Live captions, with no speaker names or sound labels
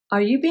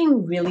Are you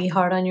being really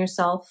hard on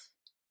yourself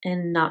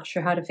and not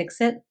sure how to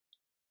fix it?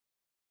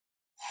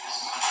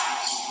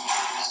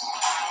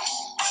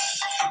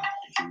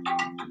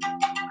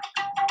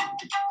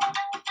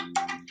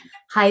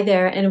 Hi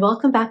there, and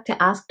welcome back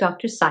to Ask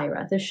Dr.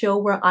 Saira, the show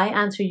where I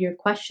answer your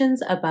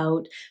questions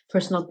about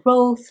personal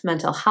growth,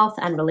 mental health,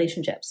 and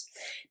relationships.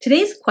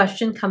 Today's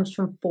question comes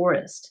from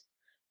Forrest.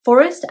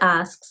 Forrest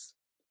asks,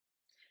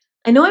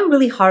 I know I'm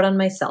really hard on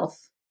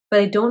myself,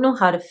 but I don't know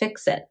how to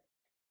fix it.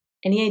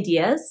 Any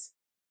ideas?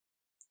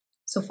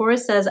 So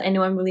Forrest says, I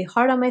know I'm really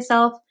hard on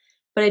myself,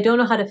 but I don't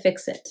know how to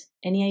fix it.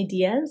 Any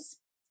ideas?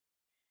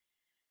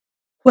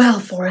 Well,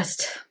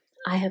 Forrest,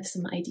 I have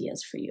some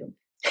ideas for you.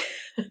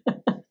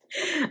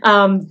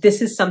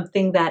 This is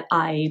something that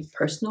I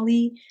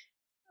personally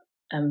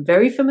am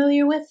very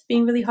familiar with,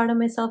 being really hard on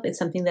myself. It's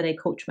something that I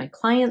coach my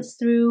clients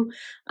through.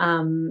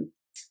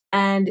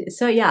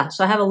 So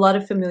I have a lot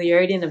of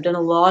familiarity, and I've done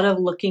a lot of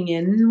looking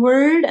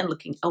inward and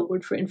looking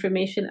outward for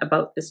information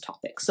about this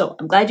topic. So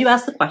I'm glad you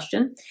asked the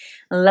question.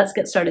 Let's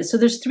get started. So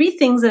there's three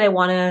things that I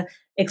want to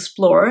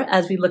explore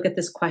as we look at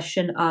this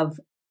question of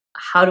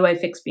how do I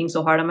fix being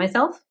so hard on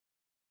myself?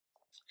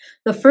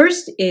 The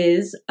first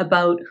is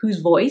about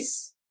whose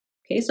voice.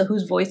 Okay, so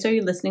whose voice are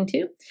you listening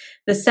to?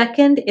 The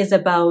second is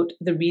about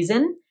the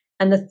reason.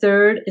 And the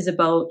third is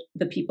about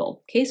the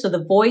people. Okay, so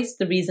the voice,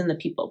 the reason, the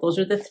people. Those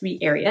are the three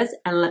areas.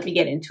 And let me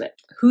get into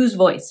it. Whose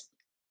voice?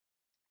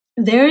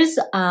 There's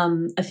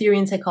a theory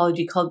in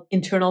psychology called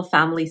internal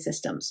family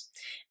systems.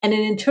 And in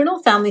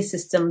internal family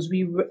systems,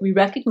 we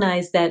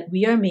recognize that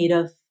we are made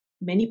of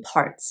many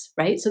parts,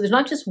 right? So there's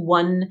not just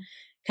one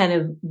kind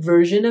of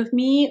version of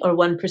me or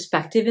one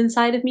perspective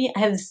inside of me. I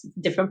have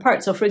different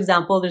parts. So for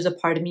example, there's a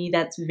part of me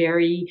that's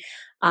very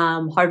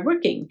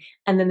hardworking.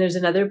 And then there's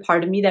another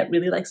part of me that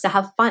really likes to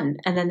have fun.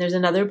 And then there's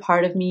another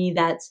part of me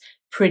that's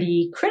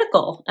pretty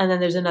critical. And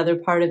then there's another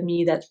part of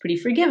me that's pretty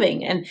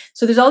forgiving. And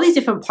so there's all these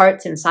different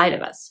parts inside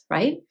of us,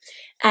 right?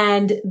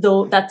 And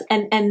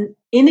in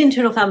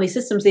internal family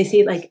systems, they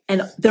say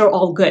and they're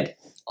all good.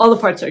 All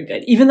the parts are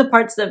good. Even the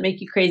parts that make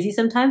you crazy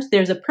sometimes,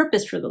 there's a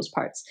purpose for those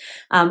parts.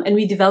 And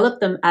we developed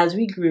them as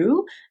we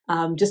grew,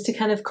 just to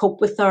kind of cope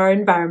with our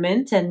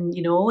environment and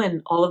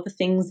all of the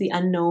things, the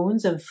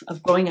unknowns of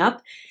growing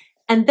up.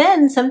 And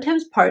then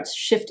sometimes parts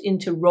shift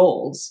into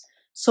roles.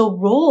 So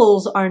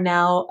roles are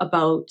now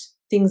about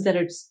things that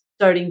are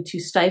starting to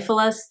stifle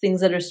us,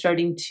 things that are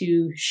starting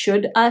to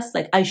should us.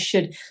 Like I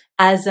should,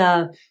 as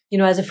a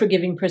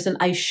forgiving person,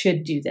 I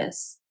should do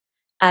this.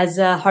 As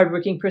a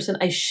hardworking person,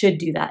 I should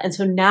do that. And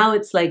so now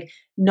it's like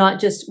not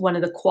just one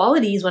of the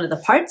qualities, one of the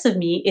parts of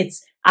me,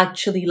 it's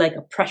actually like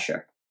a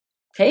pressure.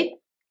 Okay.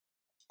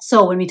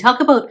 So when we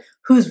talk about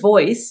whose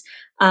voice,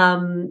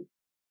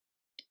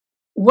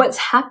 what's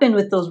happened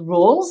with those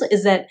roles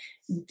is that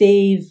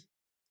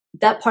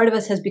that part of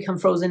us has become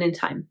frozen in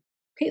time.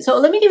 Okay. So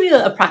let me give you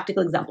a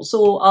practical example.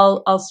 So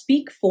I'll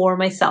speak for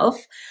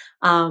myself.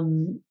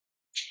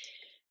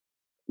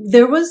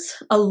 There was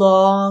a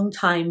long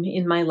time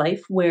in my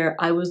life where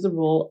I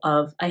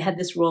had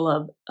this role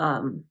of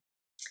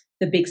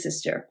the big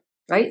sister,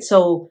 right?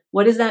 So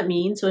what does that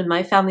mean? So in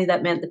my family,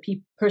 that meant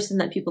the person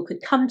that people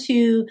could come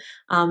to,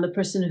 the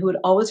person who would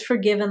always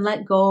forgive and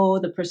let go,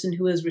 the person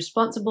who was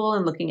responsible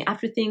and looking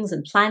after things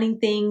and planning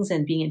things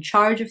and being in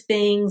charge of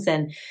things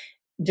and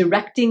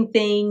directing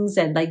things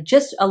and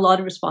just a lot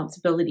of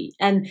responsibility.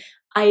 And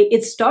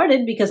it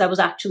started because I was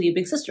actually a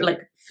big sister,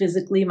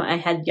 physically I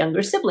had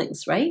younger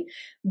siblings, right?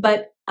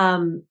 But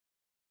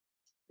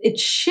it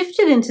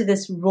shifted into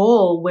this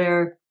role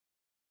where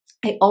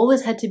I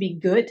always had to be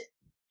good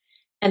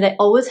and I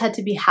always had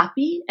to be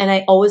happy and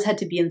I always had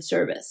to be in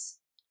service.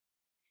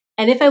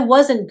 And if I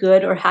wasn't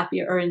good or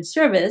happy or in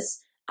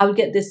service, I would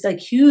get this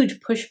huge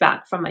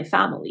pushback from my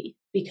family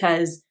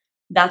because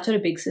that's what a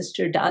big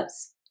sister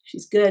does.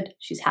 She's good,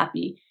 she's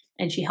happy,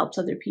 and she helps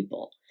other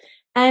people.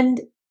 And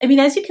I mean,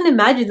 as you can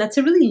imagine, that's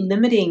a really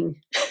limiting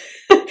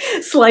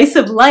slice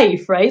of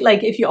life, right?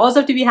 If you always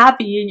have to be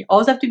happy and you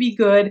always have to be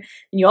good and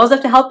you always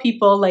have to help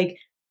people,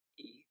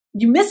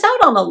 you miss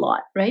out on a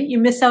lot, right? You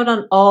miss out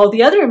on all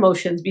the other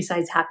emotions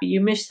besides happy. You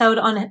miss out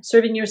on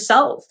serving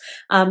yourself.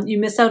 You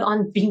miss out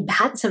on being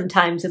bad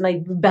sometimes and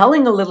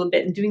rebelling a little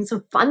bit and doing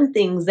some fun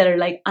things that are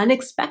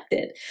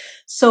unexpected.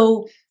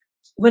 So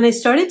when I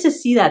started to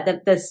see that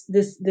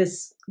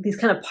these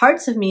kind of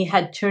parts of me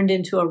had turned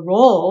into a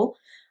role,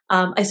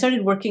 I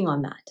started working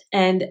on that.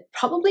 And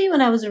probably when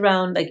I was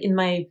around in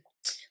my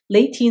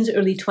late teens,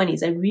 early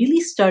 20s, I really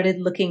started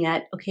looking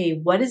at, okay,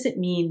 what does it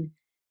mean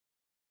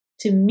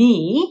to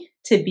me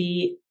to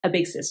be a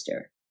big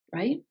sister,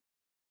 right?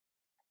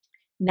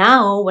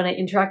 Now, when I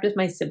interact with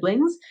my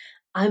siblings,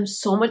 I'm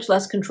so much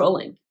less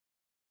controlling.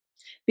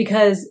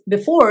 Because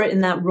before, in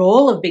that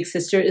role of big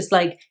sister, is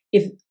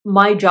if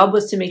my job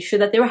was to make sure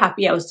that they were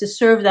happy, I was to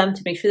serve them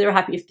to make sure they were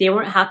happy. If they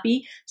weren't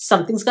happy,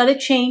 something's got to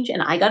change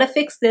and I got to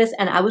fix this.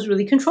 And I was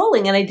really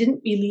controlling and I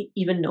didn't really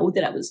even know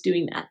that I was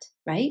doing that,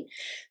 right?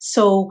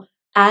 So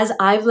as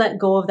I've let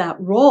go of that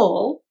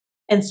role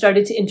and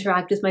started to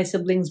interact with my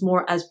siblings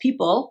more as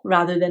people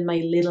rather than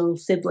my little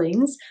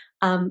siblings,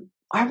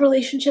 our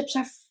relationships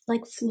are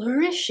like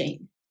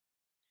flourishing.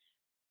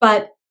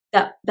 But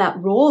that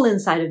role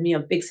inside of me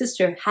of big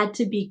sister had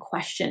to be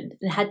questioned,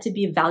 and it had to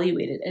be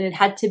evaluated, and it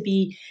had to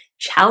be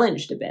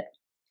challenged a bit.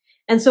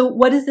 And so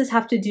what does this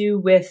have to do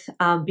with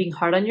being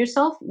hard on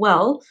yourself?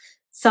 Well,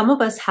 some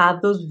of us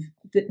have those.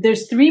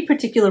 There's 3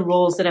 particular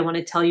roles that I want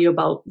to tell you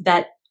about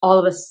that all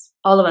of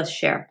us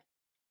share.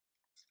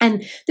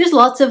 And there's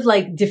lots of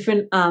like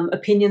different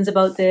opinions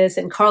about this.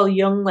 And Carl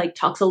Jung like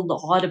talks a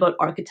lot about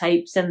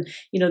archetypes and,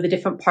 you know, the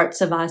different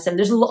parts of us. And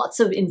there's lots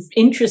of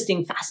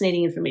interesting,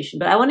 fascinating information.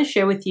 But I want to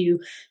share with you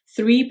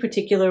 3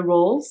 particular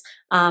roles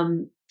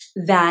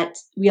that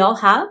we all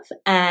have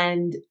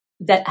and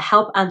that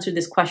help answer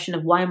this question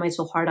of why am I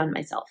so hard on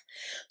myself?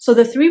 So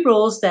the 3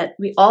 roles that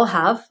we all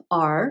have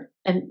are,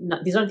 and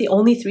these aren't the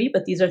only 3,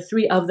 but these are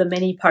 3 of the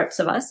many parts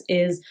of us,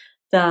 is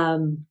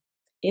the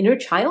inner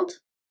child,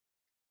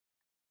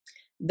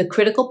 the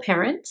critical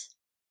parent,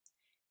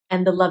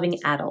 and the loving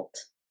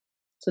adult.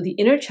 So the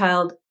inner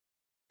child,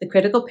 the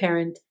critical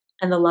parent,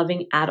 and the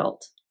loving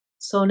adult.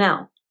 So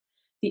now,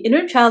 the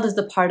inner child is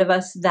the part of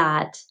us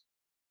that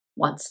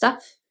wants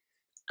stuff,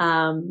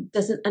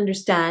 doesn't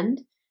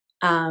understand,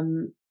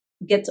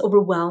 gets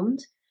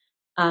overwhelmed,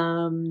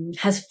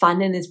 has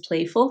fun and is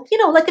playful, you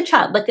know, like a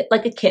child,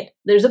 like a kid.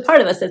 There's a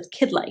part of us that's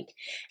kid-like.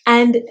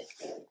 And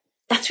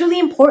that's really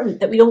important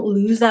that we don't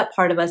lose that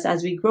part of us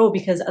as we grow,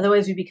 because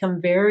otherwise we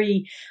become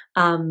very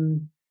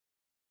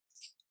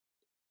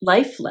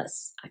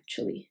lifeless,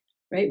 actually,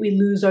 right? We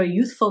lose our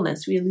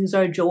youthfulness. We lose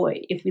our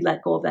joy if we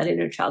let go of that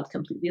inner child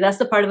completely. That's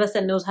the part of us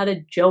that knows how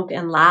to joke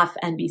and laugh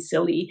and be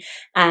silly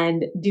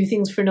and do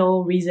things for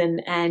no reason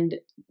and,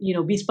 you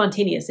know, be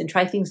spontaneous and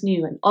try things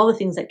new and all the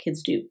things that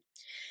kids do.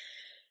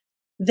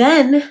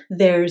 Then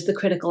there's the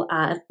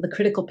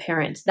critical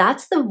parent.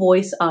 That's the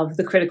voice of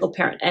the critical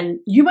parent. And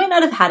you might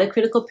not have had a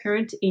critical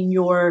parent in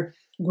your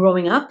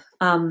growing up.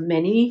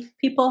 Many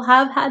people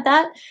have had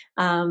that.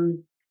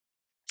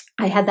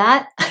 I had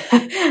that.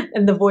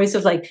 And the voice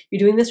of like, you're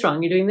doing this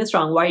wrong. You're doing this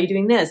wrong. Why are you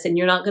doing this? And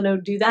you're not going to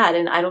do that.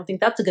 And I don't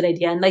think that's a good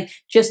idea. And like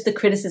just the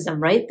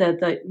criticism, right?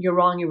 The you're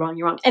wrong, you're wrong,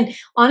 you're wrong. And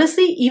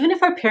honestly, even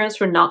if our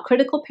parents were not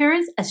critical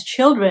parents, as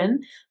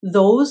children,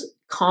 those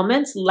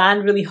comments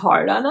land really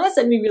hard on us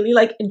and we really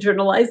like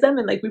internalize them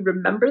and like we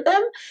remember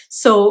them.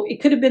 So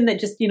it could have been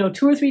that just, you know,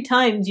 2 or 3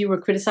 times you were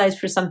criticized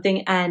for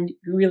something and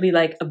you really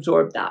like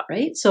absorbed that,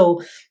 right?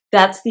 So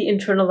that's the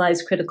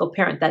internalized critical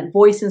parent, that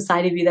voice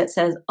inside of you that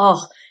says,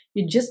 oh,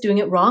 you're just doing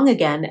it wrong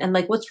again. And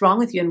like, what's wrong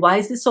with you? And why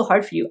is this so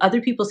hard for you? Other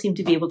people seem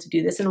to be able to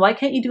do this. And why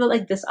can't you do it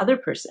like this other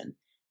person,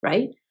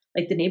 right?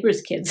 Like the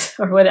neighbor's kids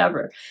or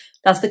whatever.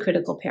 That's the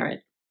critical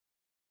parent.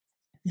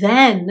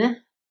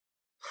 Then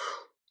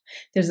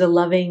there's a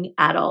loving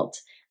adult.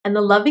 And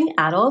the loving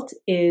adult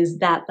is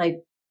that like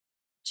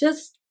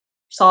just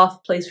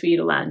soft place for you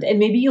to land. And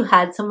maybe you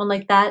had someone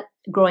like that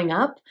growing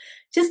up,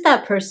 just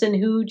that person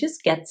who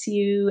just gets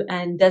you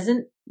and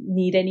doesn't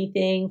need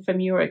anything from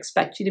you or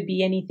expect you to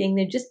be anything.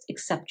 They just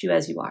accept you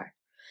as you are.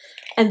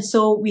 And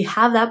so we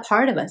have that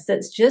part of us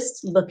that's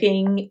just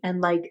looking and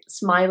like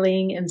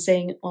smiling and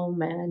saying, oh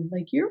man,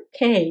 like you're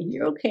okay.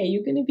 You're okay.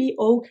 You're going to be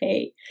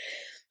okay.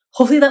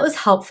 Hopefully that was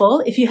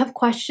helpful. If you have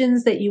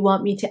questions that you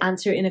want me to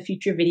answer in a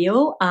future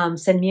video,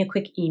 send me a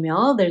quick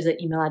email. There's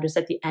an email address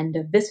at the end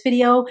of this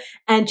video.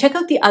 And check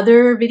out the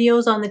other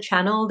videos on the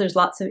channel. There's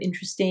lots of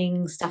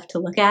interesting stuff to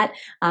look at.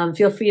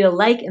 Feel free to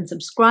like and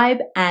subscribe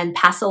and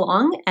pass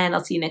along, and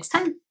I'll see you next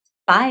time.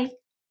 Bye.